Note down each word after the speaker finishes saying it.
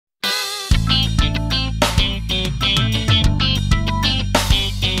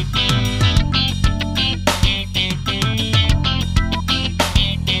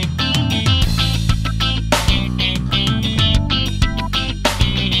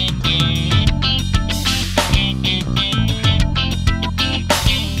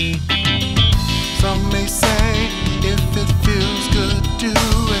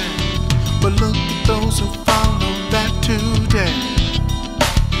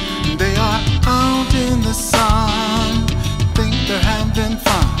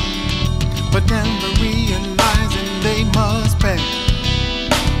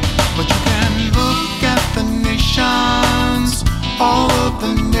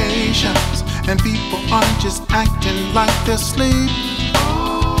other nations, and people aren't just acting like they're asleep.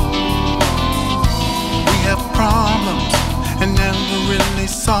 We have problems and never really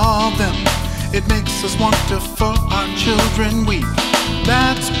solve them. It makes us want to for our children weep.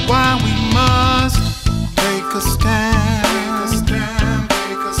 That's why we must take a stand. Take a stand,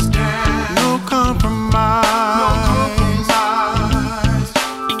 take a stand. No compromise. No compromise.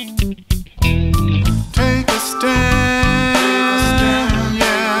 Take a stand. Take a stand,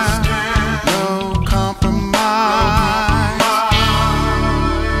 yeah. No compromise.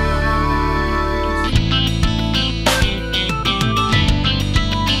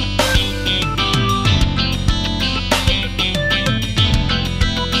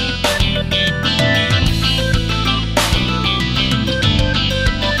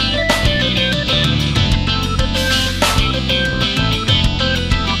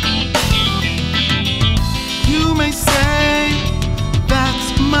 You may say that's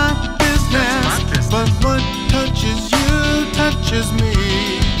my business, but what touches you touches me.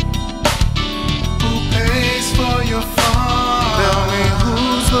 Who pays for your fun? Tell me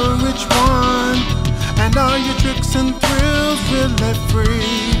who's the rich one, and are your tricks and thrills really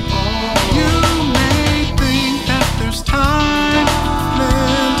free?